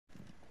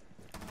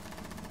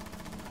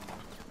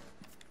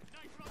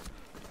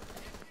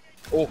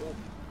Oh,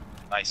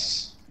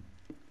 nice.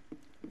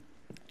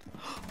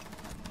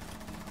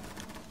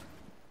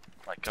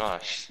 My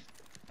gosh.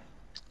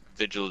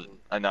 Vigil,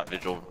 not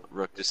Vigil,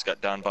 Rook just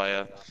got down by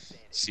a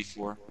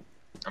C4.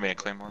 I mean a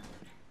Claymore.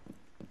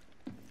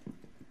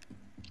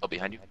 Oh,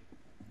 behind you.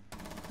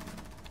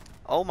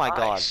 Oh my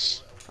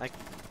Nice. god.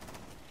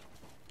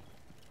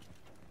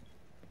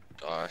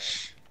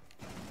 Gosh.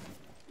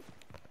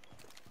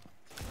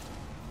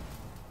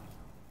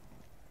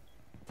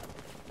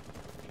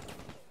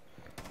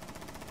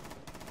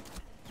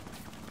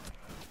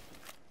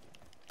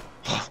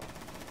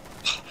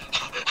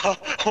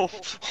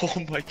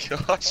 Oh my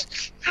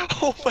gosh.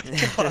 Oh my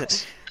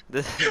gosh.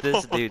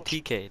 this dude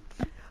TK'd.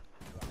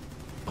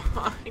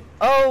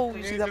 Oh,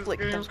 you see that flick?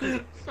 That was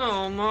crazy.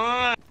 Oh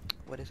my!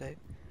 What is it?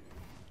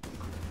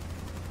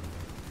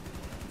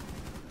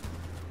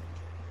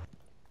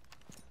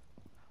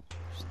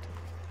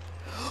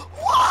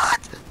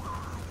 What?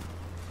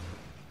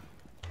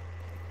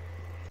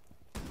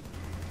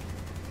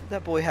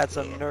 That boy had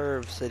some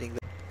nerve sitting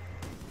there.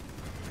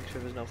 Make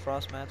sure there's no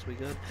frost mats. We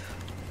good?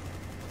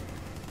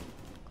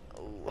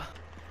 Oh,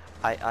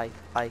 I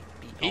beat.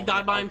 He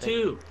died by him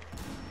too.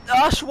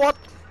 Ah,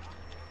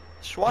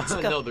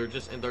 Schwatzka. No, they're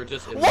just in.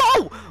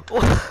 Whoa!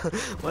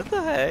 What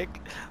the heck?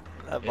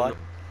 That bot.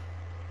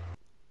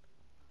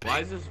 Why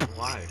is this?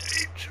 Why?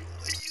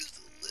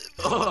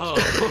 Oh,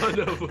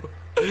 wonderful.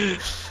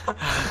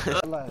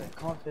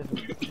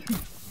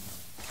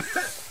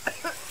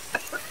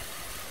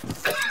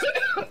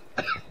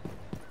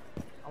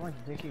 How much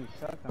dick you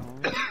sucked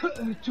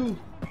on? Two.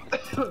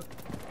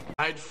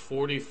 I had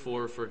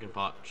 44 freaking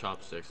pot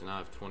chopsticks, and now I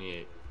have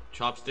 28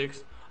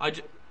 chopsticks.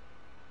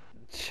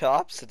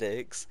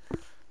 Chopsticks?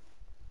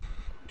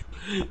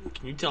 Can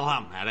you tell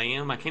how mad I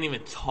am? I can't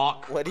even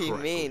talk. What do you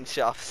correctly. mean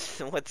chops?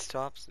 What's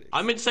chopsticks?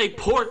 I meant to say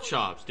pork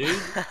chops, dude.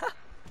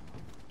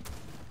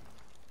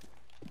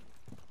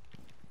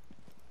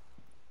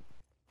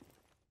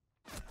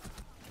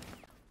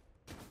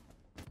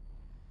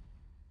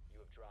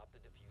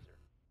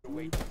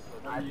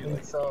 I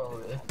think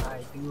so. If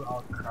I do,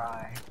 I'll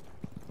cry.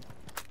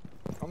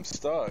 I'm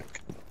stuck.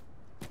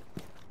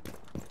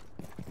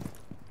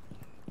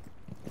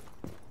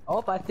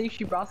 Oh, I think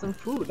she brought some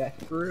food.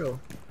 That's for real.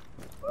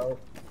 Well.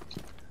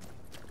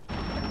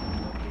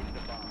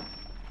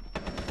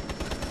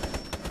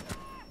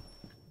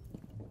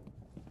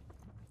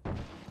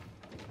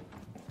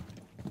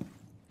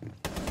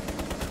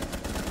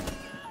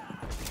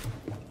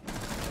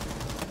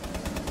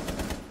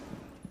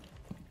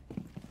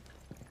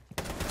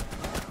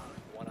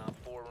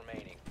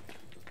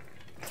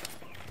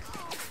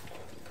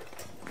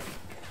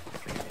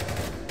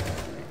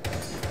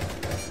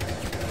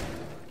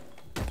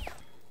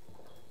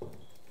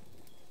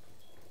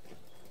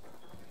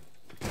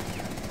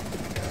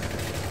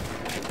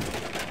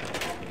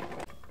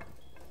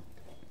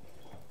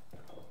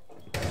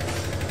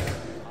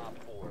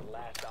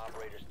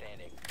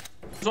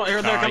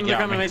 They're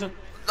coming, Mason.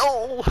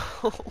 No!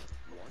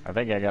 I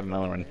think I got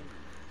another one.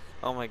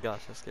 Oh my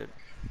gosh, that's good.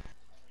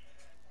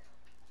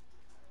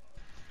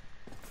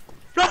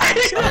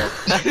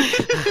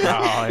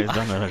 Oh, he's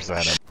on the other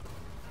side of it.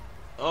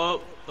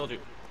 Oh, told you.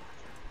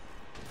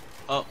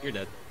 Oh, you're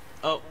dead.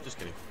 Oh, just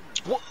kidding.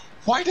 What?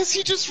 Why does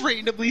he just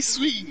randomly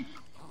swing?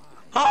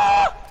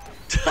 Ah!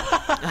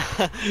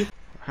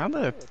 How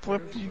the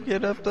flip did you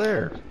get up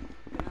there?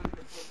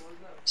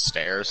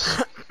 Stairs.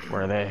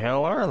 Where the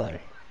hell are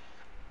they?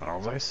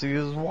 All I see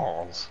is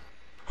walls.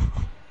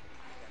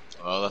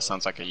 Oh, that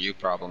sounds like a you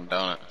problem,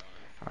 don't it?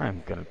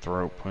 I'm gonna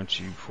throat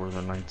punch you before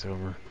the night's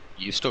over.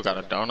 You still got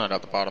a donut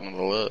at the bottom of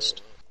the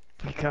list.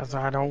 Because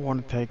I don't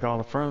want to take all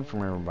the fun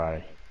from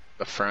everybody.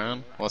 The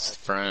friend? What's the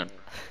friend?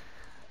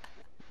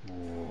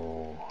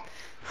 Whoa.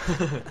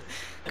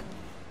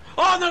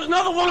 Oh, there's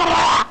another one!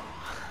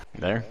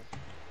 There?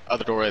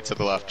 Other doorway to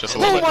the left, just a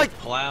little bit. Oh my!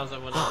 Plows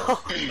that went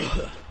up.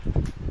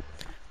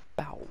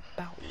 Bow,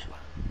 bow.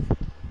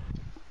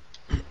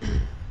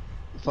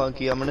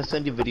 Funky, I'm gonna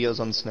send you videos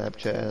on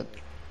Snapchat.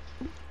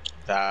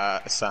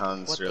 That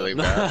sounds really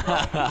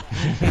bad.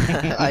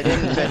 I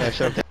didn't finish,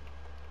 okay?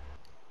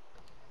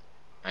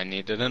 I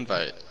need an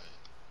invite.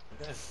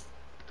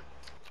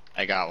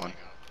 I got one.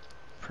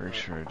 Pretty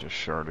sure I just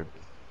sharded.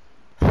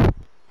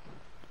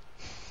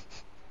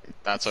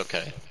 That's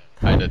okay.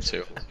 I did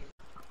too.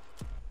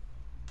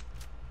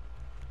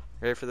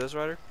 Ready for this,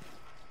 Ryder?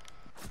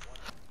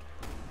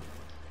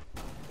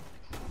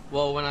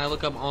 Well, when I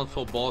look up on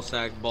full ball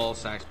sacks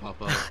pop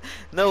up.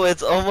 No,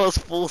 it's almost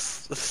full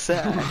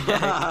sack.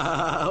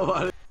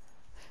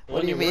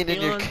 What do you mean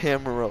in your on?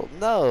 camera roll?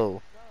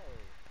 No.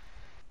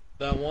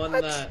 The one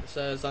What? that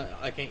says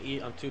I can't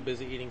eat, I'm too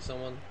busy eating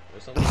someone or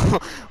something.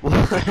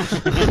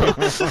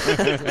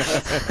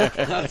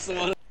 That's the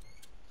one.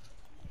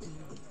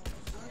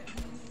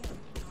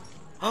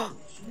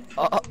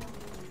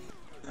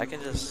 I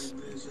can just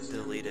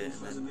delete it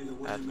and then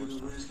add more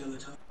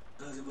stuff.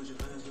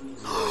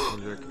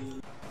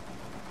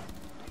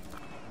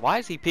 Why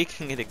is he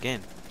peeking it again?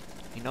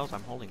 He knows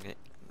I'm holding it.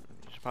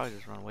 He should probably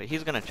just run away.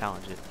 He's gonna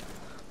challenge it.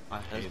 I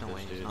There's hate no this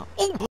way he's dude. not. Oh!